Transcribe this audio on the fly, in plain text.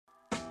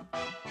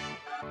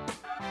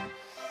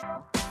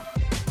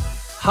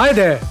Hi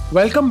there,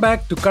 welcome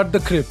back to Cut the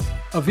Crypt,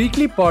 a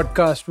weekly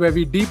podcast where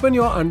we deepen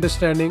your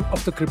understanding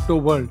of the crypto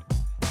world.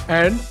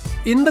 And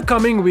in the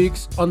coming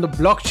weeks, on the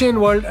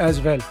blockchain world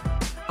as well.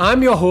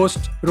 I'm your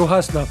host,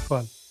 Rohas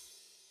Nagpal.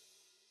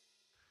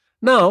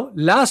 Now,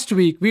 last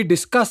week we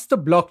discussed the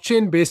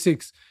blockchain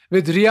basics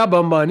with Ria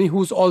Bambani,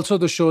 who's also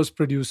the show's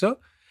producer.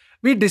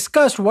 We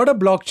discussed what a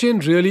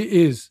blockchain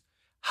really is,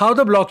 how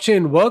the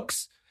blockchain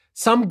works,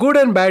 some good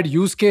and bad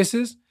use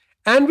cases,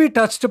 and we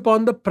touched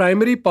upon the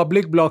primary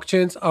public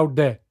blockchains out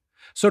there.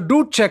 So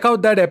do check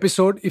out that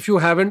episode if you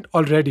haven't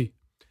already.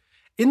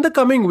 In the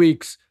coming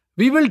weeks,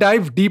 we will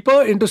dive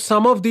deeper into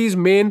some of these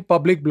main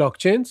public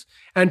blockchains,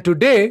 and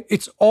today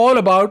it's all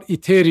about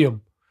Ethereum.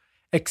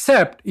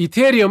 Except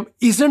Ethereum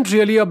isn't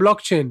really a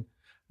blockchain,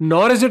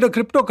 nor is it a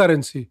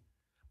cryptocurrency.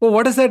 But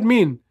what does that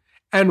mean?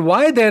 And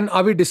why then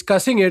are we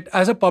discussing it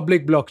as a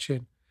public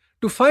blockchain?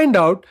 To find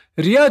out,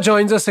 Ria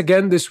joins us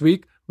again this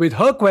week with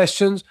her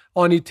questions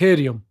on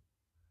Ethereum.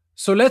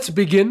 So let's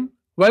begin.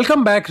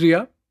 Welcome back,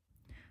 Ria.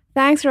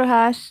 Thanks,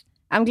 Rohas.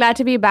 I'm glad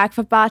to be back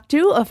for part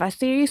 2 of our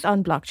series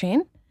on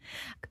blockchain.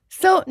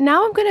 So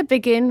now I'm going to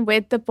begin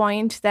with the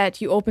point that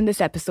you opened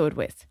this episode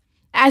with.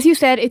 As you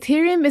said,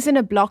 Ethereum isn't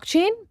a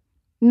blockchain,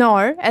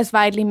 nor, as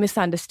widely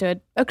misunderstood,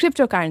 a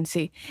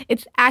cryptocurrency.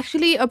 It's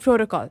actually a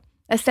protocol,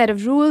 a set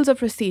of rules or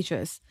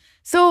procedures.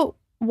 So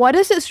what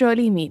does this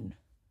really mean?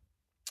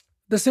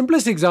 The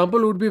simplest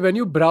example would be when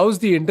you browse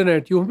the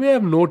internet, you may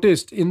have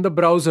noticed in the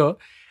browser,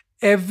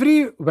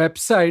 every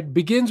website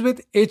begins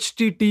with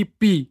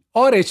HTTP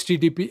or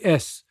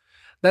HTTPS.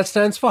 That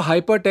stands for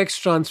Hypertext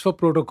Transfer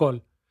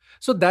Protocol.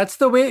 So that's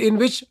the way in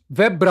which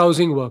web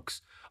browsing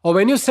works. Or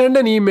when you send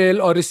an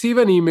email or receive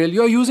an email,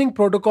 you're using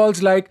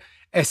protocols like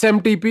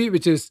SMTP,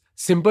 which is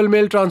Simple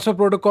Mail Transfer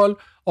Protocol,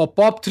 or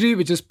POP3,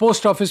 which is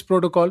Post Office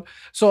Protocol.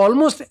 So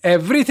almost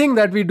everything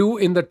that we do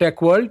in the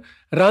tech world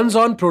runs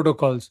on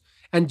protocols.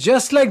 And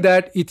just like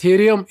that,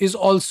 Ethereum is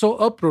also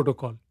a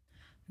protocol.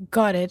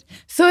 Got it.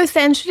 So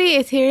essentially,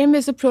 Ethereum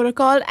is a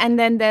protocol and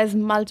then there's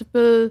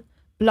multiple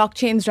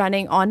blockchains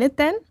running on it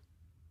then?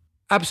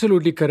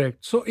 Absolutely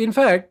correct. So in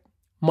fact,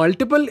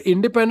 multiple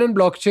independent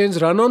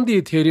blockchains run on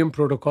the Ethereum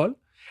protocol.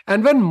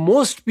 And when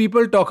most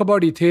people talk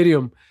about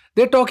Ethereum,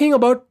 they're talking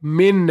about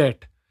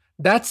mainnet.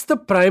 That's the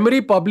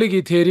primary public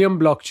Ethereum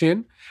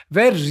blockchain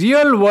where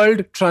real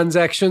world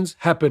transactions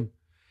happen.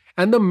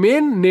 And the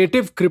main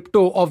native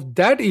crypto of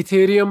that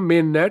Ethereum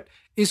mainnet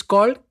is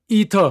called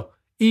Ether,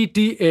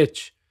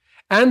 ETH.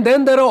 And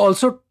then there are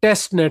also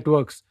test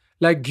networks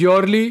like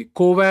Gyorli,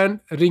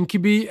 Kovan,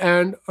 Rinkeby,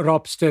 and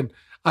Ropsten.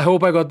 I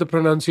hope I got the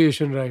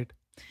pronunciation right.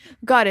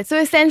 Got it. So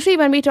essentially,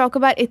 when we talk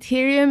about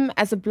Ethereum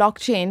as a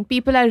blockchain,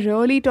 people are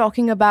really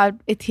talking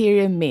about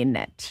Ethereum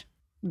mainnet.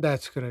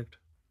 That's correct.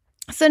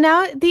 So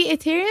now the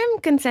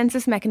Ethereum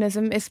consensus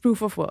mechanism is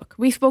proof of work.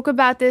 We spoke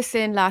about this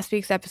in last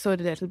week's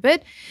episode a little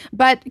bit,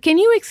 but can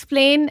you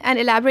explain and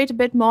elaborate a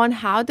bit more on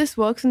how this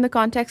works in the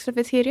context of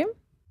Ethereum?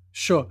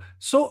 Sure.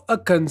 So a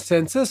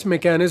consensus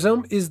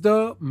mechanism is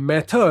the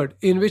method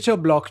in which a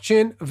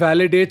blockchain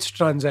validates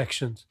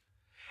transactions.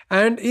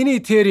 And in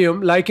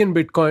Ethereum, like in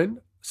Bitcoin,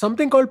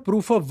 something called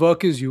proof of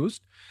work is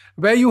used,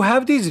 where you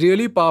have these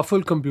really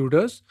powerful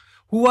computers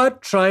who are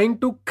trying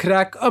to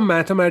crack a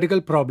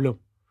mathematical problem.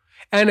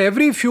 And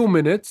every few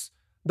minutes,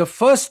 the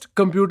first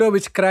computer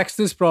which cracks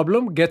this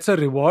problem gets a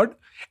reward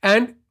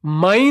and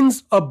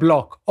mines a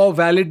block or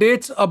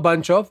validates a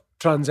bunch of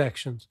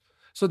transactions.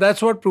 So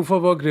that's what proof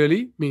of work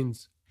really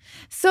means.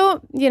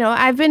 So,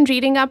 I've been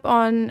reading up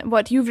on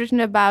what you've written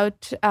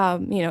about,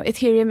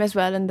 Ethereum as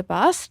well in the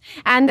past.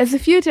 And there's a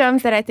few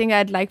terms that I think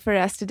I'd like for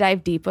us to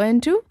dive deeper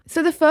into.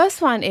 So the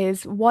first one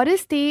is, what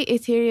is the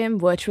Ethereum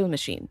virtual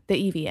machine, the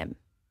EVM?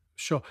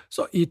 Sure.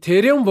 So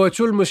Ethereum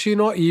virtual machine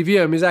or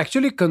EVM is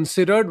actually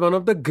considered one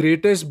of the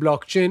greatest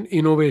blockchain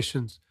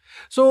innovations.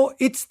 So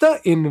it's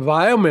the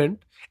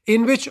environment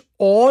in which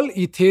all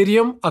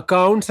Ethereum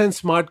accounts and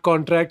smart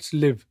contracts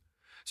live.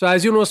 So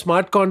as you know,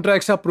 smart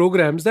contracts are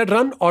programs that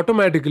run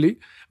automatically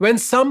when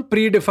some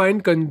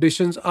predefined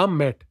conditions are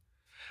met.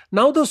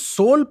 Now, the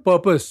sole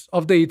purpose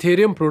of the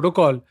Ethereum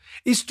protocol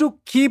is to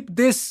keep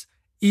this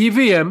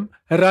EVM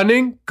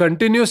running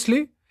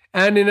continuously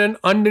and in an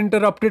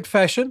uninterrupted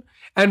fashion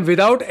and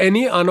without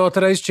any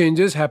unauthorized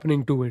changes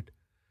happening to it.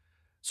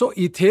 So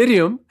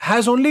Ethereum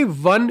has only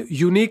one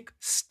unique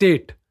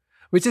state,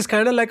 which is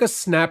kind of like a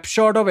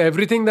snapshot of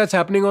everything that's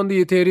happening on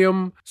the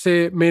Ethereum,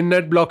 say,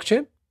 mainnet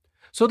blockchain.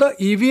 So the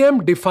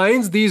EVM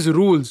defines these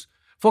rules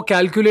for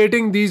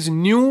calculating these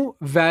new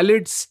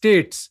valid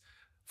states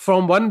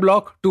from one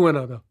block to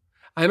another.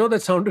 I know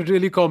that sounded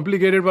really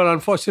complicated, but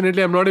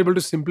unfortunately, I'm not able to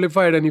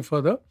simplify it any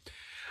further.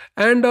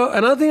 And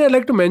another thing I'd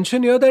like to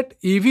mention here that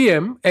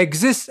EVM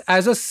exists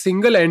as a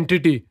single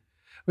entity,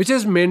 which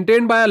is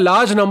maintained by a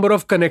large number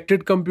of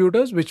connected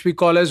computers, which we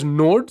call as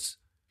nodes.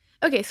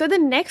 Okay, so the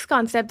next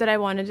concept that I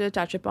wanted to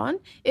touch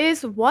upon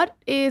is what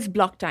is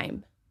block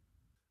time?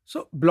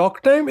 So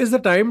block time is the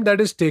time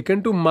that is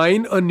taken to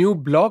mine a new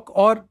block,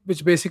 or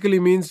which basically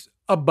means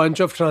a bunch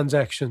of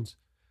transactions.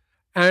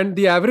 And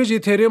the average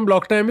Ethereum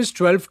block time is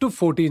 12 to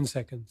 14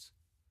 seconds.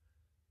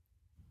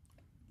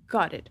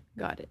 Got it.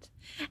 Got it.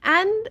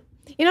 And,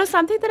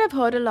 something that I've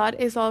heard a lot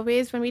is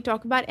always when we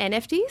talk about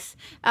NFTs,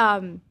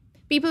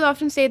 people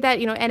often say that,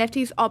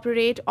 NFTs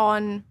operate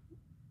on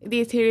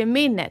the Ethereum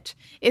mainnet.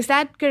 Is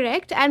that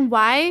correct? And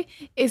why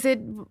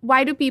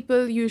do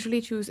people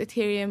usually choose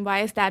Ethereum? Why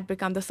has that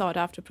become the sought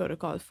after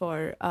protocol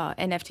for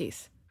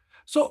NFTs?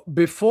 So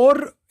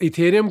before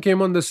Ethereum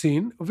came on the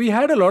scene, we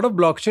had a lot of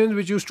blockchains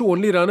which used to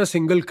only run a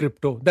single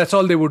crypto. That's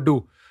all they would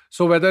do.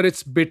 So whether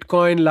it's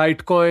Bitcoin,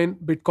 Litecoin,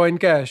 Bitcoin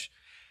Cash.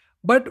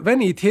 But when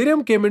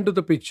Ethereum came into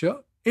the picture,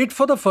 it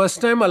for the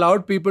first time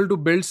allowed people to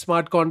build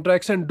smart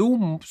contracts and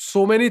do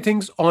so many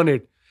things on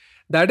it.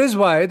 That is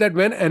why that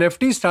when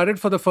NFT started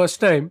for the first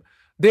time,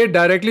 they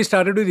directly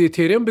started with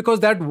Ethereum because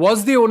that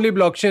was the only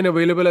blockchain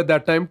available at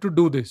that time to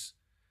do this.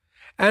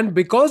 And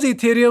because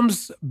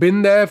Ethereum's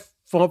been there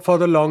for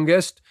the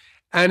longest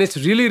and it's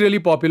really, really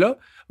popular,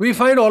 we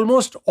find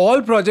almost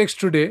all projects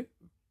today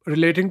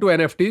relating to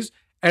NFTs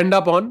end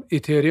up on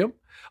Ethereum.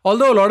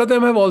 Although a lot of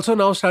them have also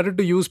now started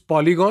to use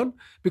Polygon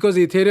because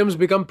Ethereum's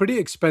become pretty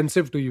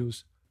expensive to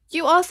use.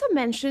 You also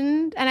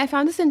mentioned, and I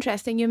found this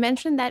interesting, you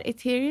mentioned that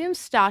Ethereum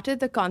started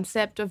the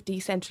concept of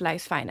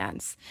decentralized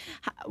finance.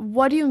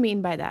 What do you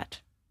mean by that?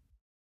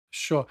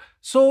 Sure.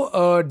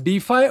 So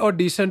DeFi or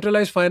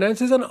decentralized finance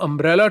is an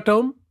umbrella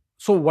term.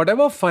 So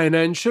whatever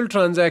financial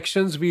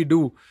transactions we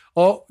do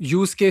or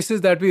use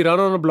cases that we run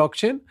on a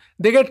blockchain,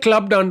 they get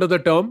clubbed under the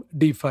term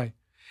DeFi.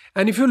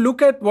 And if you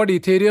look at what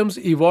Ethereum's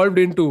evolved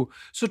into,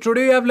 so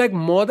today you have like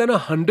more than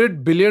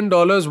 $100 billion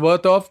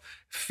worth of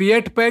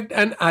fiat-pegged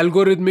and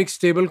algorithmic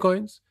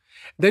stablecoins.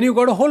 Then you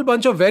got a whole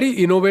bunch of very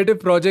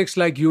innovative projects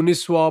like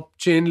Uniswap,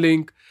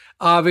 Chainlink,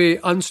 Aave,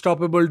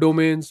 Unstoppable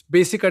Domains,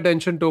 Basic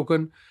Attention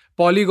Token,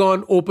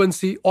 Polygon,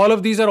 OpenSea. All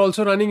of these are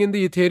also running in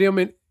the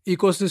Ethereum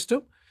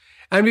ecosystem.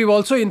 And we've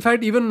also, in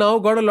fact, even now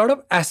got a lot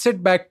of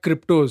asset-backed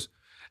cryptos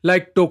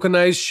like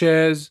tokenized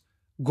shares,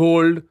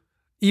 gold.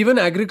 Even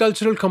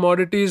agricultural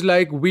commodities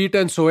like wheat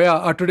and soya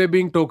are today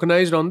being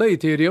tokenized on the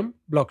Ethereum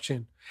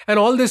blockchain. And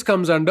all this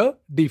comes under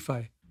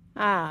DeFi.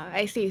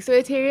 I see. So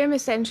Ethereum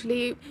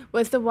essentially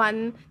was the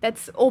one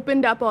that's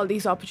opened up all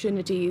these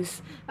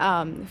opportunities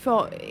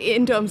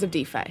in terms of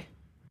DeFi.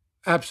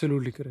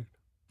 Absolutely correct.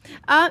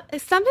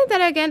 Something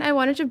that, again, I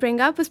wanted to bring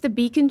up was the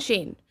Beacon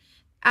chain.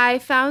 I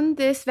found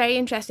this very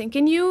interesting.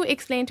 Can you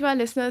explain to our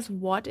listeners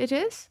what it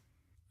is?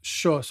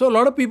 Sure. So a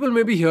lot of people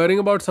may be hearing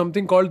about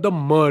something called the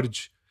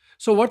merge.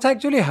 So what's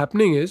actually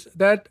happening is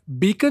that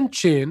Beacon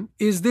chain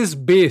is this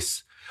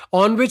base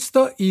on which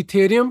the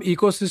Ethereum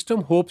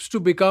ecosystem hopes to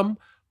become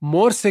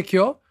more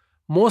secure,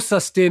 more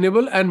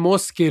sustainable, and more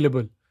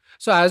scalable.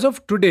 So as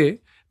of today,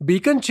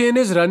 Beacon chain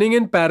is running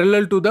in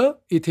parallel to the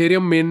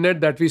Ethereum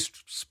mainnet that we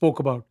spoke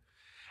about.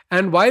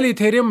 And while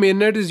Ethereum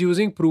mainnet is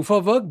using proof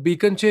of work,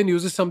 Beacon chain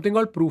uses something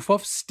called proof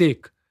of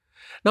stake.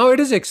 Now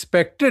it is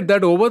expected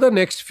that over the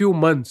next few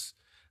months,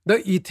 the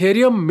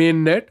Ethereum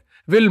mainnet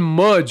will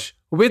merge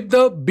with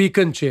the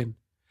Beacon chain.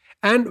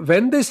 And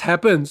when this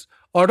happens,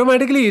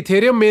 automatically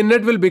Ethereum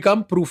mainnet will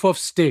become proof of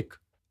stake,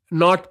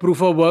 not proof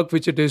of work,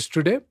 which it is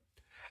today.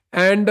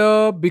 And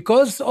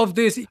because of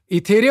this,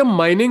 Ethereum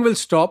mining will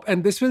stop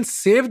and this will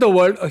save the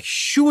world a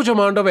huge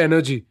amount of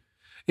energy.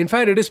 In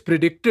fact, it is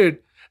predicted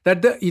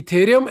that the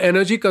Ethereum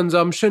energy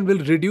consumption will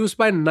reduce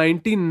by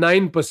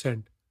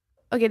 99%.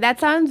 Okay, that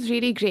sounds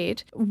really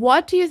great.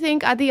 What do you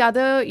think are the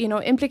other,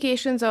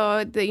 implications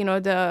or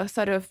the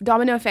sort of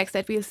domino effects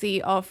that we'll see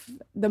of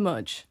the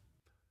merge?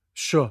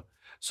 Sure.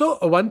 So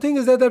one thing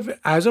is that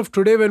as of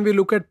today, when we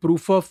look at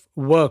proof of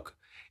work,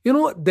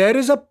 there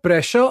is a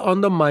pressure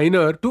on the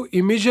miner to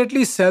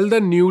immediately sell the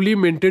newly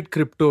minted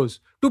cryptos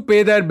to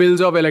pay their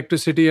bills of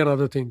electricity and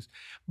other things.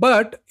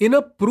 But in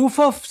a proof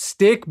of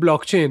stake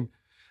blockchain,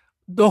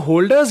 the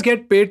holders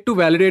get paid to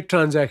validate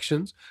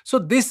transactions. So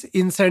this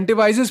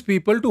incentivizes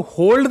people to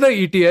hold the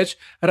ETH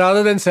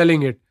rather than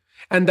selling it.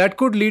 And that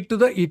could lead to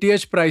the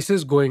ETH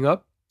prices going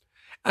up.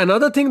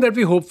 Another thing that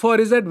we hope for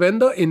is that when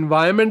the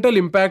environmental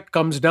impact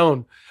comes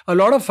down, a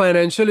lot of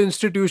financial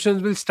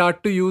institutions will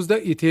start to use the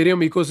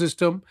Ethereum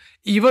ecosystem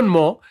even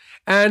more.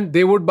 And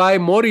they would buy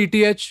more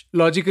ETH.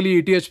 Logically,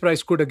 ETH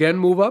price could again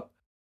move up.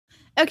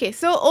 Okay,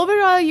 so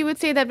overall, you would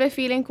say that we're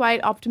feeling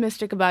quite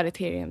optimistic about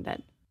Ethereum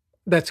then?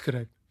 That's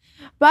correct.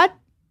 But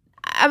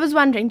I was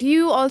wondering, do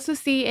you also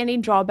see any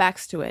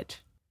drawbacks to it?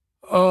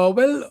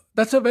 Well,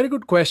 that's a very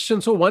good question.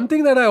 So one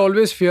thing that I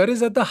always fear is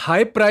that the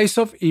high price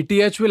of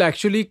ETH will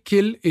actually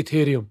kill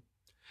Ethereum.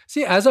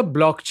 See, as a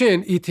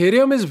blockchain,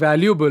 Ethereum is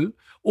valuable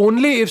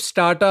only if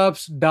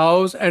startups,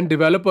 DAOs, and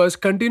developers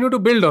continue to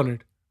build on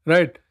it,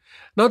 right?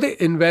 Now,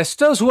 the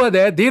investors who are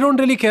there, they don't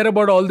really care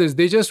about all this.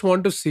 They just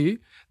want to see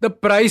the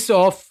price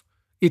of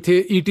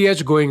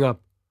ETH going up.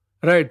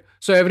 Right.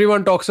 So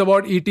everyone talks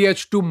about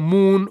ETH to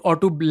moon or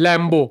to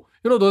Lambo.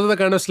 Those are the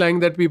kind of slang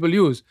that people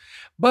use.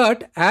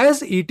 But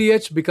as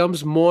ETH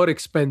becomes more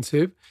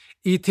expensive,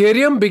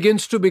 Ethereum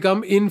begins to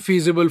become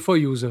infeasible for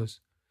users.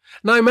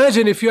 Now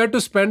imagine if you had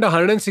to spend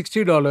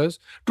 $160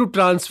 to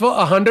transfer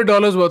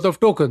 $100 worth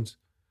of tokens.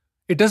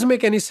 It doesn't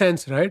make any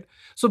sense, right?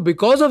 So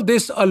because of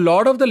this, a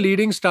lot of the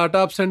leading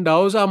startups and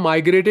DAOs are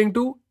migrating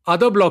to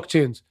other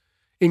blockchains,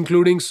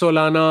 including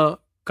Solana,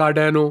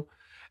 Cardano,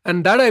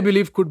 and that I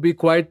believe could be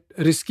quite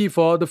risky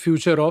for the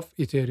future of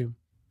Ethereum.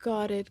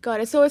 Got it.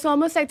 Got it. So it's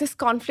almost like this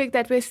conflict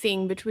that we're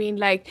seeing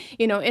between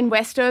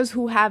investors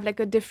who have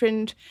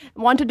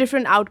want a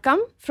different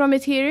outcome from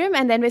Ethereum.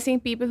 And then we're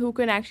seeing people who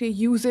can actually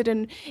use it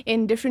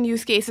in different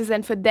use cases.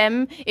 And for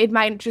them, it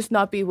might just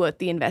not be worth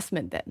the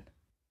investment then.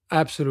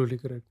 Absolutely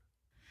correct.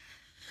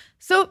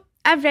 So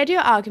I've read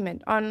your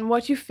argument on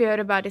what you fear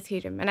about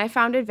Ethereum, and I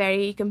found it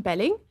very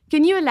compelling.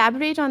 Can you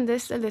elaborate on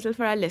this a little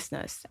for our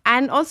listeners?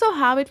 And also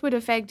how it would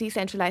affect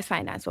decentralized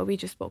finance, what we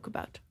just spoke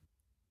about?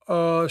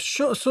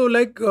 Sure. So,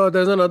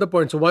 there's another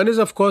point. So, one is,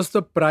 of course,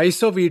 the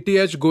price of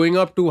ETH going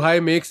up too high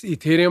makes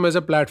Ethereum as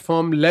a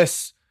platform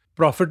less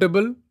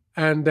profitable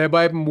and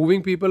thereby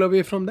moving people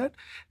away from that.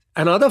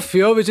 Another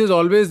fear, which is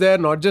always there,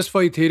 not just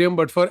for Ethereum,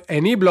 but for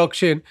any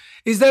blockchain,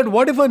 is that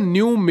what if a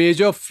new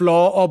major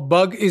flaw or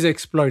bug is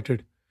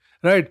exploited,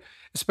 right?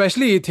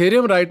 Especially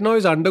Ethereum right now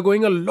is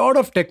undergoing a lot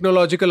of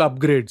technological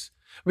upgrades,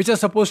 which are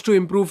supposed to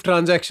improve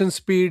transaction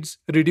speeds,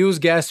 reduce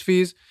gas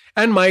fees,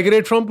 and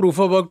migrate from proof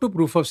of work to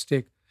proof of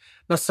stake.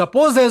 Now,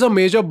 suppose there's a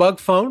major bug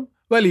found,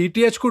 well,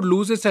 ETH could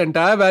lose its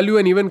entire value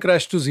and even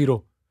crash to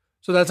zero.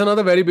 So that's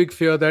another very big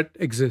fear that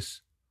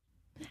exists.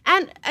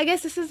 And I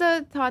guess this is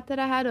a thought that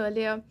I had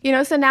earlier.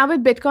 So now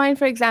with Bitcoin,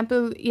 for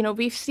example,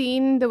 we've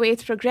seen the way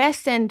it's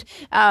progressed and,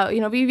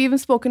 we've even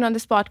spoken on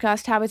this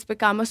podcast how it's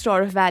become a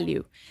store of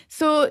value.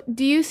 So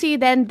do you see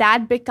then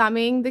that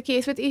becoming the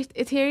case with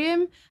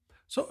Ethereum?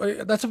 So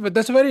that's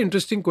a very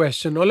interesting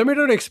question. Now, let me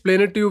try to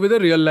explain it to you with a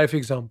real life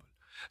example.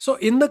 So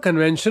in the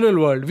conventional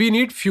world, we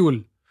need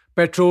fuel,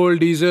 petrol,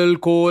 diesel,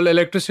 coal,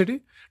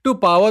 electricity to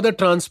power the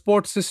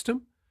transport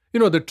system,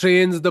 the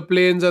trains, the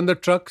planes, and the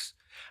trucks.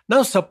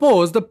 Now,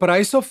 suppose the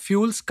price of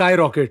fuel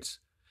skyrockets.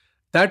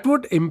 That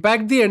would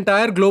impact the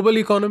entire global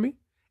economy.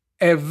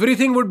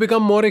 Everything would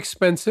become more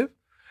expensive,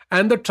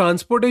 and the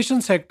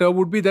transportation sector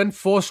would be then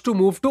forced to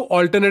move to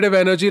alternative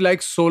energy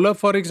like solar,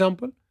 for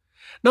example.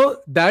 Now,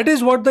 that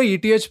is what the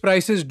ETH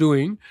price is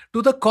doing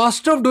to the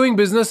cost of doing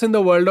business in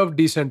the world of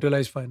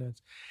decentralized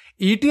finance.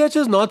 ETH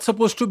is not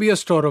supposed to be a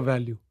store of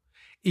value.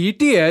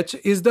 ETH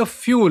is the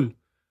fuel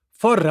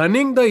for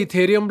running the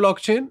Ethereum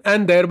blockchain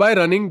and thereby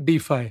running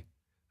DeFi,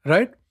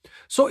 right?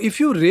 So if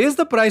you raise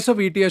the price of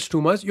ETH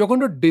too much, you're going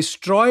to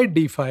destroy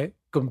DeFi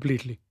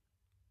completely,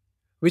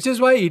 which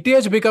is why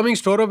ETH becoming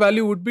store of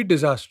value would be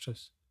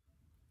disastrous.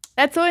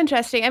 That's so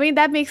interesting. I mean,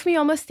 that makes me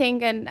almost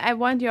think, and I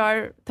want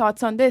your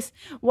thoughts on this.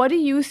 What do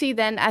you see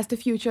then as the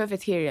future of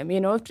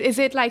Ethereum? Is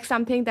it like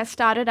something that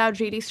started out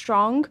really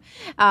strong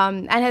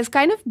and has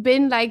kind of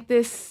been like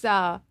this,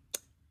 I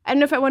don't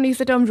know if I want to use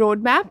the term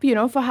roadmap,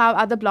 for how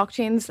other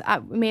blockchains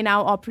may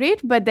now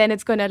operate, but then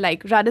it's going to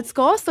run its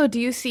course. So do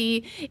you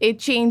see it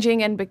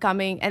changing and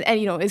becoming, and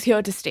is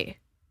here to stay?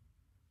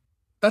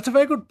 That's a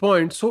very good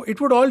point. So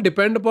it would all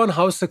depend upon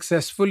how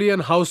successfully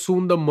and how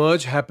soon the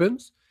merge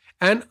happens.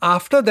 And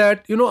after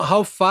that,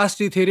 how fast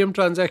Ethereum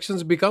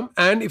transactions become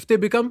and if they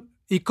become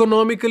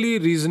economically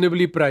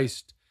reasonably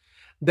priced.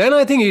 Then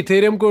I think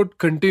Ethereum could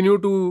continue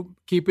to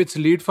keep its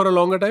lead for a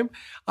longer time.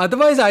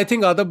 Otherwise, I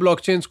think other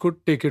blockchains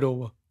could take it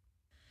over.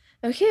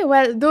 Okay,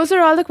 well, those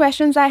are all the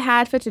questions I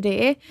had for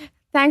today.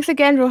 Thanks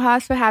again,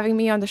 Rohas, for having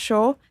me on the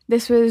show. I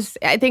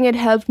think it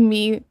helped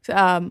me,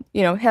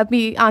 help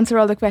me answer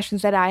all the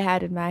questions that I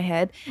had in my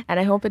head. And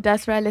I hope it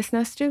does for our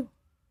listeners too.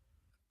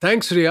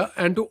 Thanks, Ria.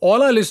 And to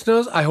all our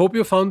listeners, I hope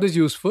you found this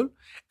useful.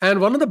 And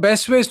one of the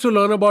best ways to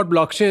learn about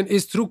blockchain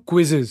is through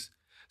quizzes.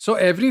 So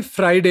every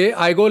Friday,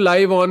 I go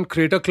live on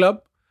Creator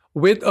Club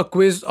with a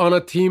quiz on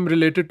a theme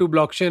related to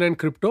blockchain and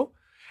crypto.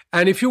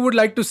 And if you would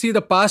like to see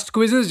the past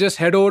quizzes, just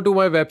head over to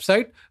my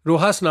website,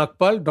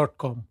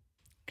 rohasnagpal.com.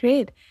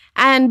 Great.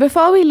 And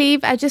before we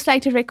leave, I'd just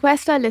like to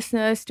request our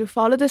listeners to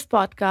follow this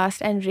podcast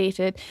and rate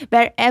it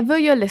wherever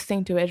you're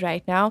listening to it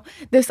right now.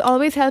 This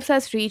always helps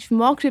us reach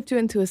more crypto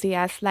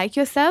enthusiasts like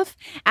yourself,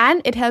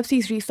 and it helps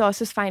these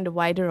resources find a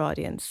wider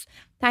audience.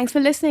 Thanks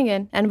for listening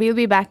in, and we'll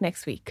be back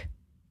next week.